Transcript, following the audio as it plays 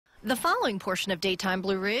The following portion of Daytime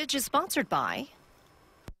Blue Ridge is sponsored by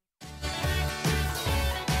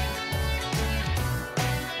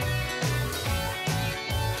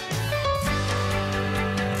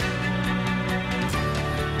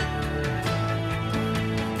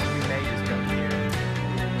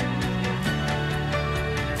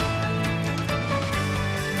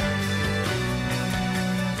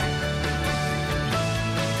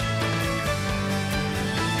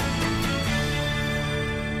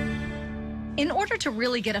In order to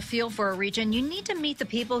really get a feel for a region, you need to meet the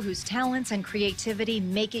people whose talents and creativity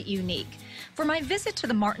make it unique. For my visit to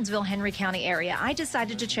the Martinsville, Henry County area, I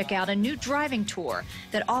decided to check out a new driving tour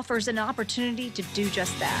that offers an opportunity to do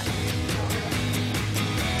just that.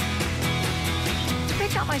 To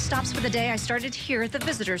pick out my stops for the day, I started here at the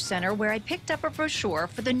Visitors Center, where I picked up a brochure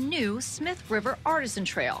for the new Smith River Artisan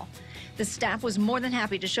Trail. The staff was more than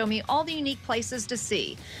happy to show me all the unique places to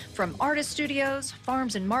see, from artist studios,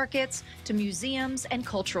 farms and markets, to museums and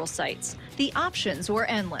cultural sites. The options were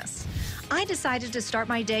endless. I decided to start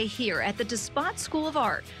my day here at the DeSpot School of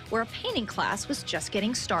Art, where a painting class was just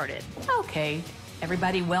getting started. Okay,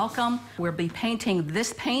 everybody welcome. We'll be painting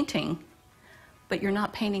this painting, but you're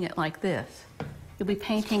not painting it like this. You'll be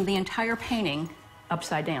painting the entire painting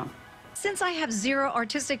upside down. Since I have zero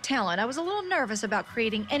artistic talent, I was a little nervous about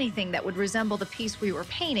creating anything that would resemble the piece we were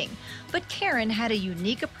painting, but Karen had a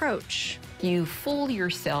unique approach. You fool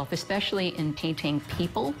yourself, especially in painting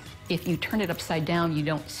people. If you turn it upside down, you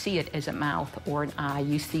don't see it as a mouth or an eye,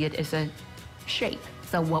 you see it as a shape.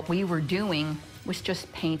 So what we were doing was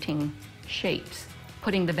just painting shapes,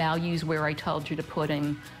 putting the values where I told you to put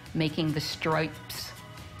them, making the stripes.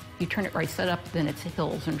 You turn it right side up, then it's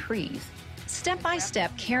hills and trees. Step by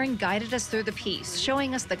step, Karen guided us through the piece,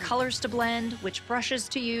 showing us the colors to blend, which brushes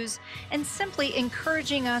to use, and simply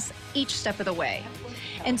encouraging us each step of the way.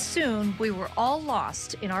 And soon, we were all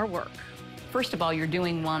lost in our work. First of all, you're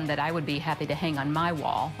doing one that I would be happy to hang on my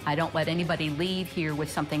wall. I don't let anybody leave here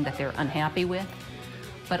with something that they're unhappy with,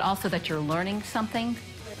 but also that you're learning something.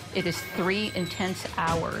 It is 3 intense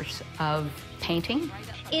hours of painting.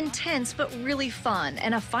 Intense, but really fun,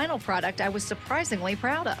 and a final product I was surprisingly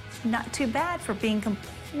proud of. Not too bad for being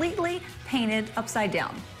completely painted upside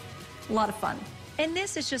down. A lot of fun. And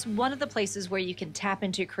this is just one of the places where you can tap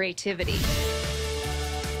into creativity.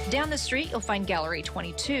 Down the street, you'll find Gallery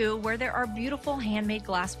 22, where there are beautiful handmade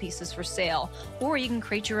glass pieces for sale, or you can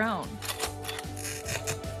create your own.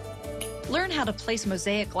 Learn how to place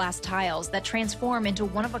mosaic glass tiles that transform into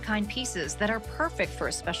one-of-a-kind pieces that are perfect for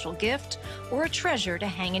a special gift or a treasure to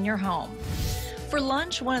hang in your home. For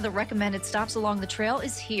lunch, one of the recommended stops along the trail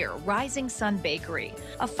is here, Rising Sun Bakery,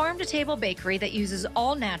 a farm-to-table bakery that uses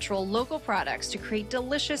all-natural, local products to create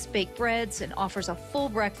delicious baked breads and offers a full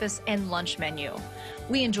breakfast and lunch menu.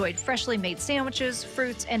 We enjoyed freshly made sandwiches,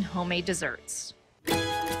 fruits, and homemade desserts.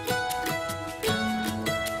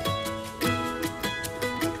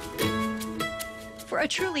 For a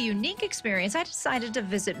truly unique experience, I decided to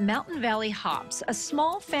visit Mountain Valley Hops, a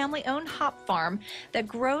small family-owned hop farm that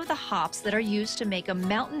grow the hops that are used to make a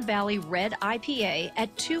Mountain Valley Red IPA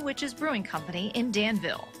at Two Witches Brewing Company in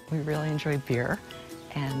Danville. We really enjoy beer,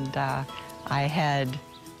 and I had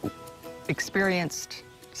experienced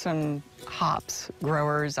some hops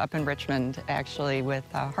growers up in Richmond, actually, with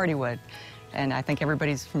Hardywood. And I think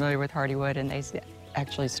everybody's familiar with Hardywood, and they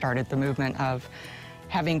actually started the movement of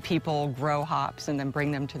having people grow hops and then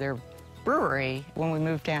bring them to their brewery. When we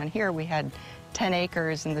moved down here, we had 10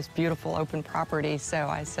 acres and this beautiful open property, so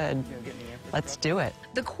I said, let's do it.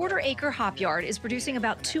 The quarter-acre hop yard is producing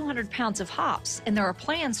about 200 pounds of hops, and there are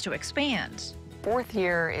plans to expand. 4th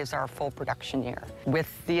year is our full production year. With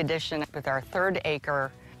the addition, with our 3rd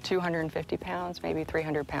acre, 250 pounds, maybe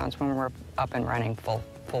 300 pounds when we're up and running full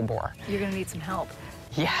bore. You're gonna need some help.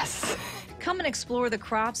 Yes. Come and explore the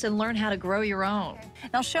crops and learn how to grow your own.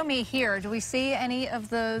 Now show me here. Do we see any of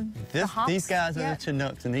the hops? These guys are the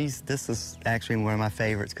Chinooks, and this is actually one of my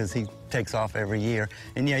favorites because he takes off every year.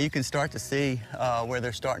 And yeah, you can start to see where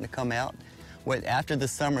they're starting to come out. After the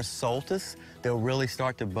summer solstice, they'll really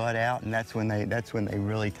start to bud out, and that's when they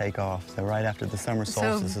really take off. So right after the summer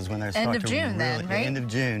solstice is when they start to end of June, then, right? End of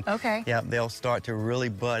June. Okay. Yeah, they'll start to really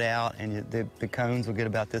bud out, and the cones will get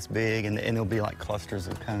about this big, and there'll be like clusters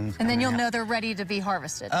of cones. And then you'll know they're ready to be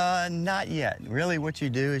harvested. Not yet. Really, what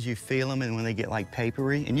you do is you feel them, and when they get like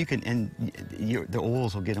papery, and the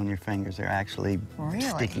oils will get on your fingers. They're actually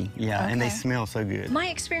sticky. Yeah, okay. And they smell so good. My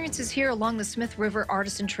experiences here along the Smith River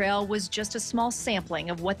Artisan Trail was just a small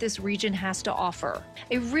sampling of what this region has to offer.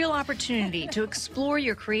 A real opportunity to explore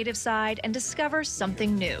your creative side and discover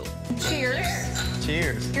something new. Cheers.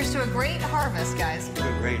 Cheers. Here's to a great harvest, guys.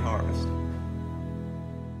 To a great harvest.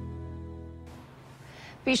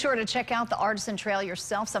 Be sure to check out the Artisan Trail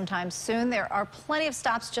yourself sometime soon. There are plenty of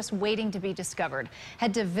stops just waiting to be discovered.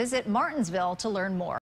 Head to Visit Martinsville to learn more.